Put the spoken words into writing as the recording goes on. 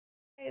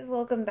Guys,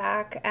 welcome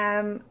back.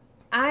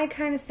 I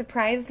kind of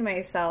surprised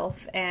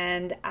myself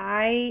and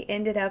I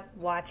ended up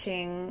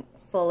watching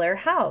Fuller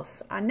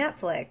House on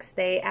Netflix.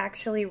 They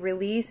actually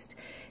released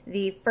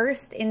the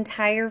first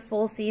entire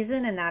full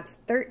season, and that's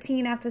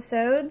 13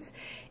 episodes.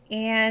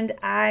 And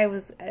I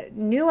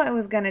knew I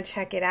was gonna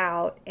check it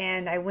out,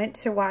 and I went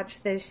to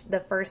watch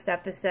the first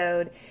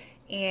episode.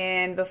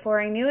 And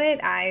before I knew it,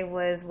 I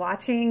was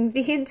watching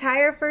the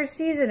entire first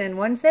season in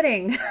one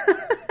sitting.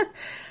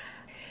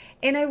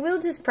 And I will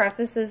just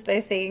preface this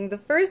by saying the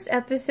first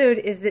episode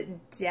is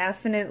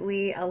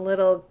definitely a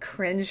little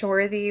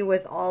cringeworthy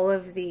with all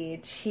of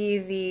the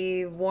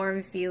cheesy,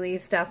 warm-feely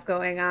stuff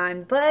going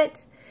on.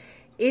 But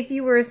if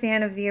you were a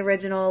fan of the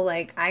original,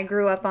 like I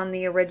grew up on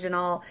the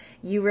original,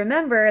 you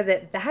remember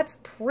that that's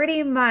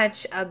pretty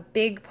much a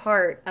big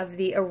part of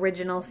the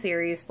original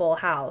series Full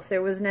House.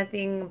 There was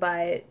nothing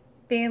but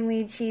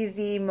family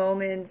cheesy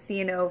moments,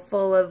 you know,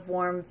 full of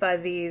warm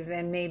fuzzies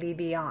and maybe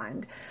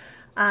beyond.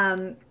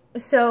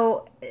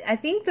 So I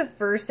think the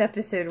first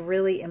episode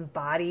really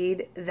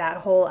embodied that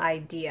whole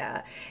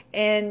idea.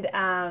 And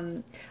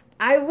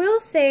I will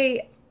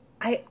say,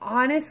 I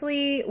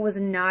honestly was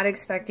not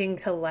expecting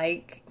to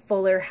like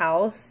Fuller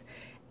House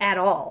at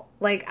all.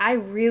 Like, I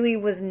really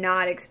was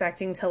not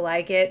expecting to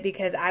like it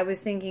because I was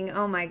thinking,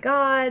 oh my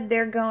God,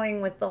 they're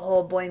going with the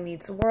whole Boy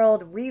Meets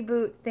World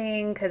reboot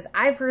thing, because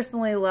I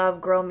personally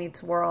love Girl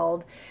Meets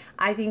World.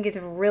 I think it's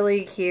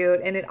really cute,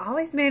 and it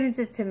always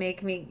manages to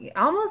make me,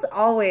 almost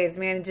always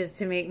manages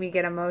to make me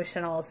get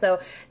emotional.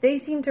 So they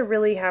seem to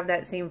really have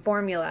that same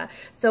formula.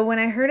 So when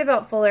I heard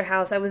about Fuller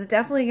House, I was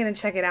definitely going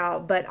to check it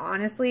out, but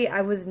honestly,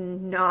 I was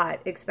not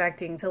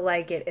expecting to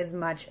like it as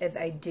much as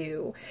I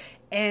do.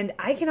 And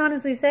I can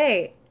honestly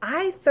say,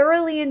 I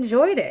thoroughly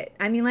enjoyed it.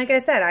 I mean, like I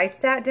said, I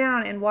sat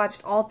down and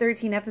watched all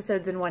 13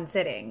 episodes in one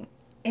sitting.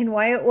 And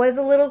why it was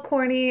a little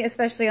corny,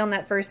 especially on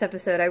that first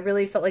episode, I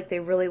really felt like they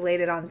really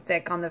laid it on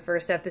thick on the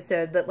first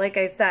episode. But like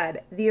I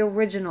said, the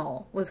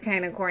original was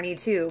kind of corny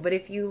too. But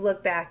if you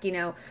look back, you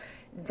know,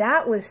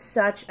 that was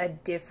such a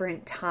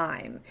different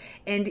time.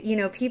 And, you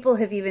know, people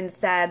have even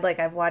said, like,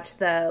 I've watched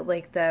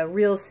the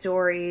Real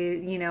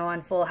Story, you know,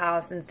 on Full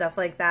House and stuff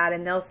like that.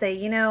 And they'll say,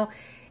 you know,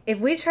 if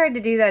we tried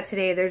to do that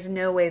today, there's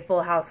no way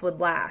Full House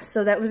would last.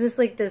 So that was just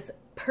like this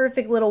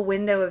perfect little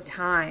window of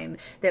time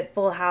that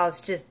Full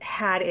House just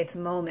had its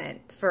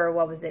moment for,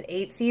 what was it,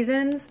 8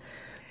 seasons?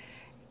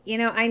 You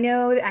know, I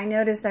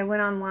noticed I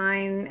went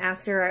online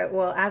after,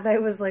 as I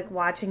was like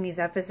watching these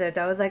episodes,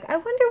 I was like, I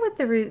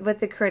wonder what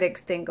the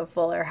critics think of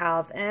Fuller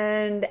House.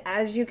 And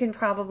as you can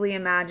probably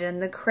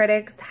imagine, the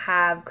critics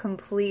have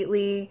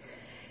completely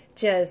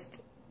just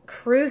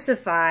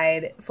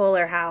crucified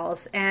Fuller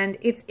House, and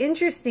it's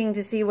interesting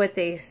to see what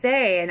they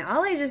say, and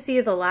all I just see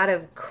is a lot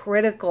of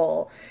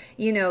critical,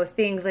 you know,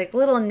 things, like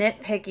little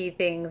nitpicky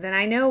things. And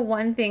I know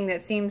one thing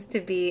that seems to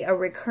be a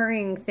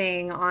recurring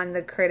thing on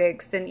the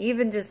critics and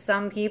even just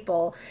some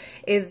people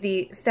is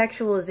the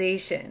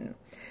sexualization.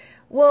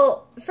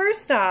 Well,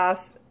 first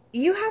off,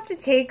 you have to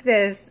take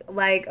this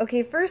like,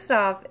 okay, first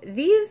off,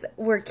 these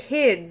were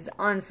kids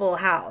on Full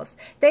House.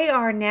 They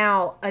are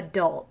now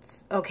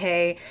adults,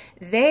 okay?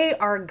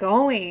 They're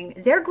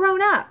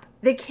grown up.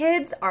 The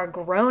kids are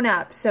grown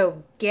up,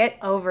 so get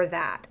over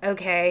that,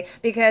 okay?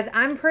 Because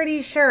I'm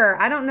pretty sure,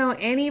 I don't know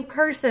any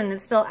person that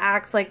still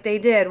acts like they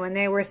did when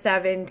they were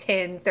 7,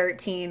 10,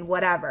 13,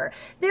 whatever.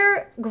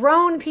 They're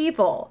grown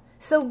people,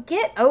 so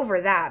get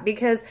over that,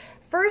 because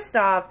first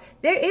off,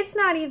 it's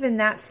not even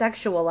that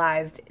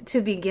sexualized to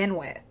begin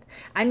with.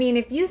 I mean,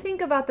 if you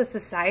think about the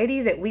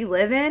society that we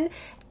live in,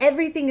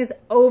 everything is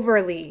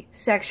overly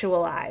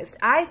sexualized.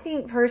 I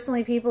think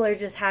personally people are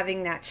just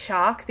having that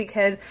shock,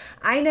 because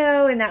I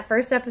know in that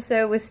first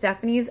episode with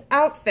Stephanie's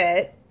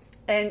outfit,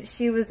 and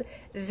she was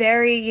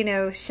very, you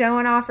know,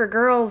 showing off her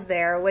girls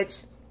there,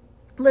 which,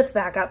 let's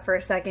back up for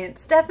a second.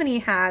 She's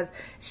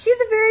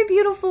a very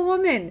beautiful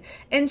woman,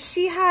 and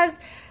she has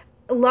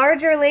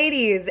larger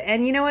ladies,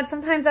 and you know what,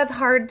 sometimes that's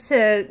hard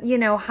to, you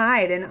know,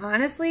 hide, and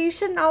honestly, you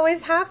shouldn't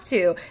always have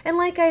to. And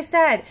like I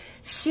said,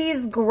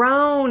 she's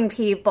grown,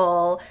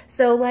 people,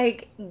 so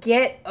like,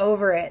 get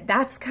over it.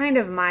 That's kind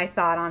of my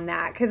thought on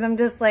that, because I'm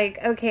just like,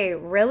 okay,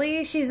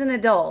 really? She's an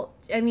adult.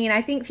 I mean,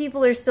 I think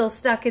people are still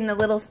stuck in the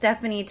little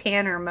Stephanie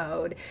Tanner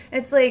mode.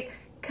 It's like,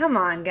 come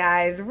on,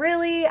 guys,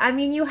 really? I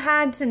mean, you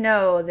had to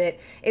know that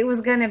it was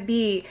going to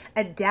be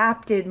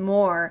adapted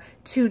more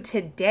to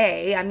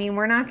today. I mean,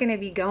 we're not going to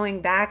be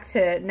going back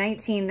to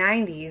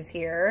 1990s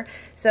here.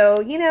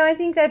 So, you know, I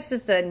think that's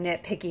just a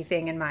nitpicky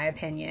thing in my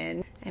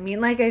opinion. I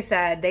mean, like I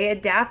said, they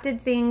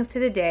adapted things to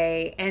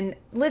today, and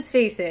let's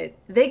face it,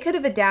 they could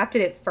have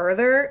adapted it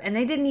further, and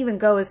they didn't even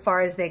go as far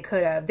as they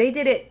could have. They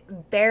did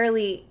it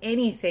barely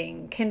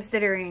anything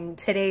considering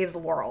today's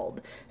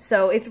world.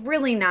 So it's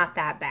really not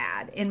that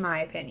bad, in my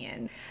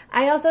opinion.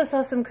 I also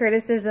saw some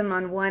criticism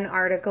on one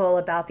article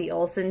about the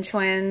Olsen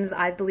twins.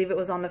 I believe it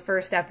was on the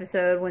first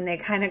episode when they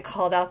kind of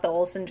called out the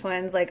Olsen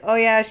twins, like, oh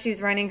yeah,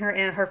 she's running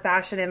her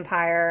fashion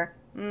empire.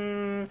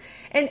 And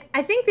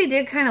I think they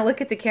did kind of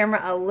look at the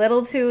camera a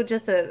little too,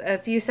 just a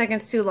few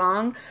seconds too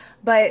long,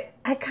 but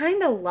I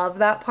kind of love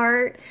that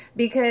part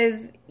because,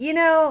 you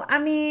know,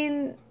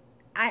 I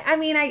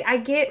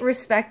get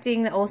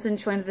respecting the Olsen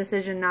twins'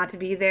 decision not to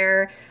be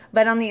there,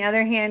 but on the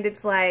other hand,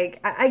 it's like,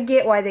 I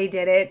get why they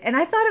did it, and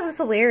I thought it was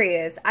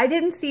hilarious. I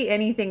didn't see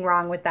anything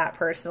wrong with that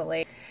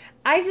personally.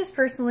 I just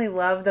personally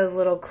love those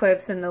little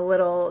quips and the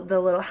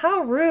little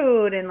how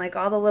rude and like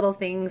all the little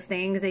things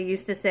they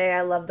used to say.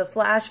 I love the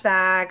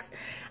flashbacks.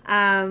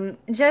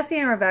 Jesse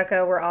and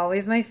Rebecca were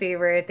always my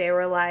favorite. They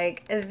were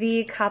like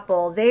the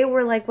couple. They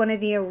were like one of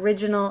the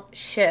original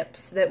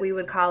ships that we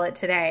would call it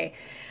today.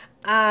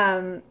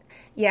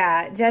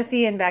 Yeah,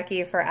 Jesse and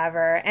Becky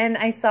forever. And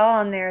I saw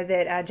on there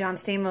that John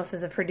Stamos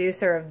is a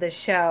producer of the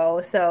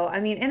show. So, I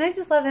mean, and I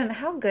just love him.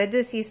 How good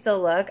does he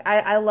still look?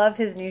 I love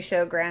his new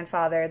show,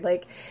 Grandfathered.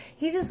 Like,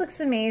 he just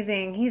looks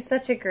amazing. He's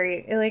such a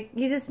great, like,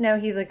 you just know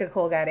he's like a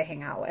cool guy to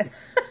hang out with.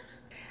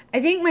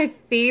 I think my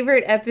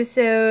favorite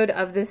episode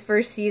of this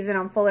first season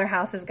on Fuller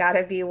House has got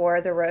to be War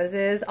of the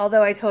Roses,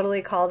 although I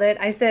totally called it.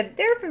 I said,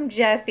 they're from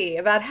Jesse.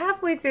 About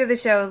halfway through the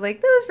show, I was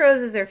like, those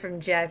roses are from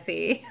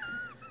Jesse.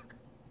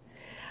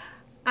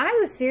 I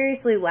was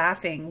seriously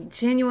laughing,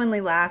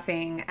 genuinely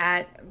laughing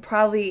at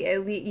probably,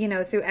 you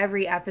know, through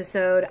every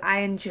episode. I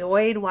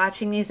enjoyed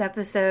watching these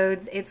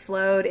episodes. It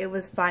flowed. It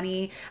was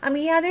funny. I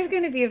mean, yeah, there's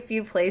going to be a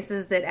few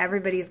places that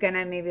everybody's going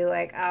to maybe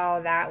like,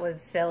 oh, that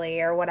was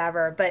silly or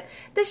whatever. But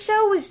the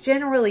show was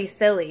generally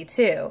silly,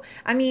 too.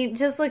 I mean,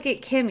 just look at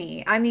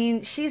Kimmy. I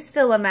mean, she's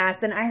still a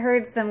mess. And I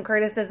heard some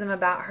criticism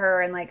about her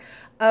and like,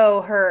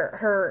 oh,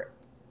 her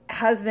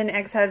husband,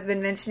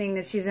 ex-husband mentioning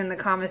that she's in the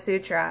Kama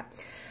Sutra.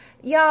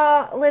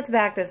 Y'all, let's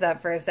back this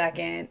up for a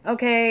second,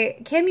 okay?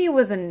 Kimmy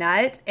was a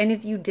nut, and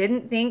if you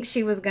didn't think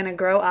she was gonna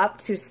grow up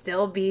to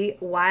still be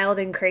wild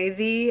and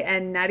crazy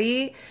and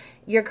nutty,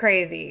 you're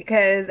crazy.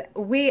 Because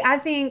I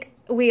think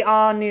we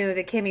all knew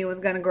that Kimmy was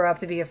gonna grow up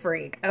to be a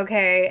freak,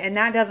 okay? And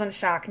that doesn't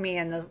shock me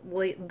in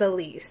the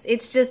least.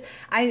 It's just,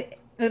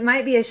 it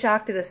might be a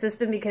shock to the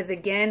system because,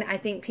 again, I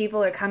think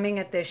people are coming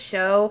at this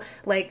show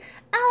like,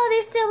 oh,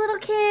 they're still little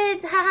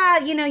kids,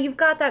 haha, you know, you've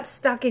got that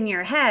stuck in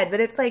your head, but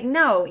it's like,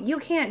 no, you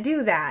can't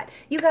do that.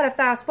 You got to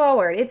fast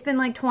forward. It's been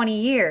like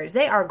 20 years.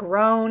 They are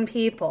grown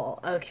people,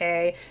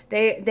 okay?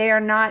 They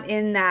are not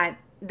in that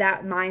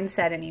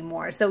mindset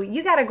anymore. So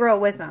you got to grow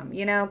with them,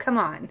 you know? Come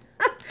on.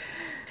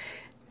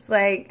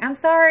 Like, I'm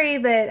sorry,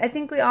 but I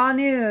think we all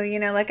knew, you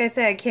know, like I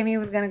said, Kimmy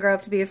was going to grow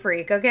up to be a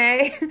freak,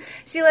 okay?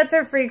 She lets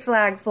her freak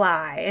flag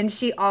fly, and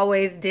she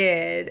always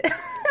did.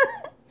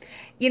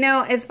 You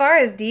know, as far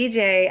as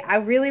DJ, I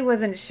really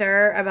wasn't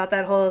sure about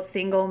that whole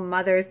single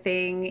mother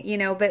thing, you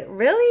know, but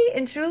really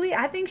and truly,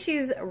 I think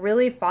she's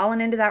really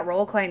fallen into that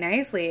role quite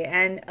nicely.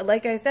 And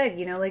like I said,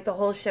 you know, like the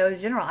whole show in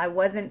general, I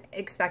wasn't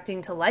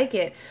expecting to like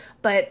it,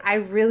 but I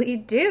really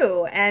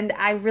do. And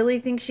I really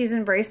think she's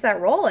embraced that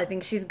role. I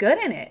think she's good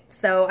in it.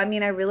 So, I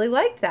mean, I really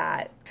like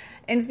that.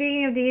 And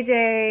speaking of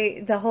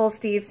DJ, the whole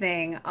Steve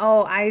thing,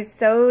 oh, I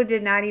so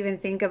did not even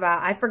think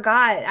about, I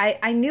forgot.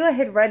 I knew I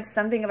had read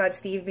something about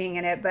Steve being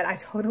in it, but I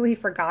totally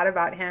forgot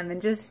about him.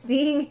 And just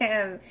seeing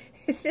him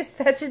is just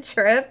such a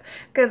trip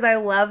because I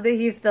love that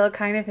he's still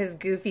kind of his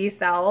goofy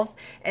self.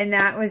 And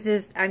that was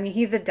just, I mean,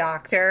 he's a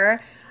doctor.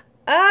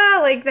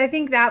 Like, I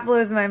think that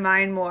blows my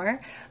mind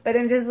more. But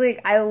I'm just like,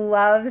 I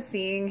love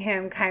seeing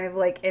him kind of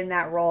like in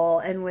that role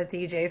and with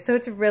DJ. So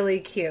it's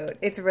really cute.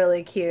 It's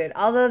really cute.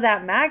 Although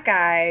that Matt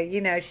guy, you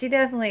know, she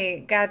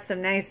definitely got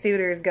some nice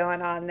suitors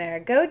going on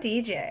there. Go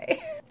DJ.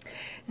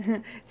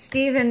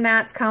 Steve and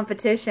Matt's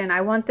competition.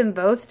 I want them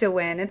both to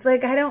win. It's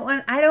like I don't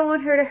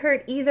want her to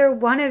hurt either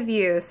one of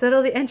you. So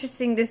it'll be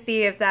interesting to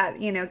see if that,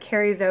 you know,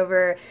 carries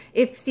over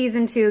if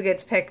season 2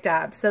 gets picked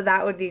up. So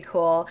that would be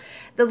cool.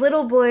 The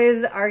little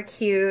boys are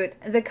cute.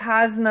 The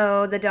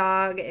Cosmo, the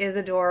dog, is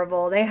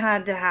adorable. They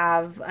had to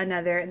have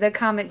the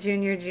Comet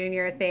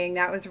Jr. thing.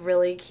 That was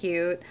really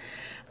cute.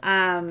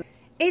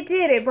 It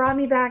did. It brought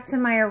me back to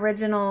my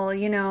original,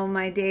 you know,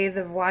 my days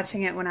of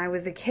watching it when I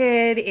was a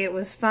kid. It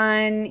was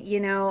fun.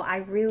 You know, I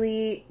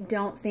really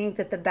don't think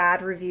that the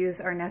bad reviews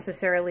are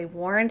necessarily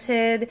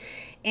warranted.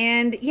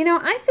 And, you know,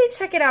 I say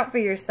check it out for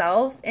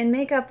yourself and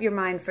make up your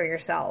mind for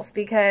yourself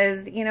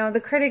because, you know,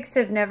 the critics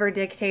have never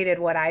dictated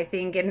what I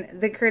think and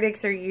the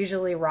critics are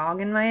usually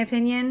wrong in my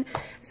opinion.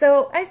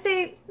 So I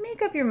say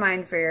make up your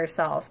mind for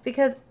yourself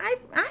because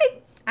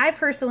I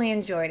personally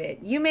enjoyed it.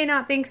 You may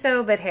not think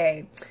so, but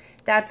hey,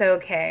 that's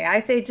okay. I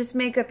say just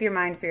make up your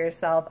mind for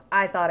yourself.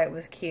 I thought it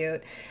was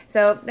cute.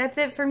 So that's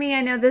it for me.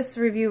 I know this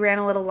review ran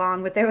a little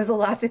long, but there was a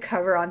lot to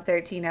cover on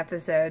 13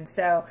 episodes.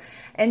 So,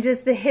 and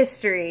just the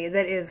history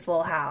that is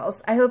Full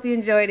House. I hope you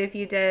enjoyed. If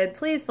you did,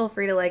 please feel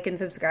free to like and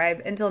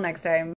subscribe. Until next time.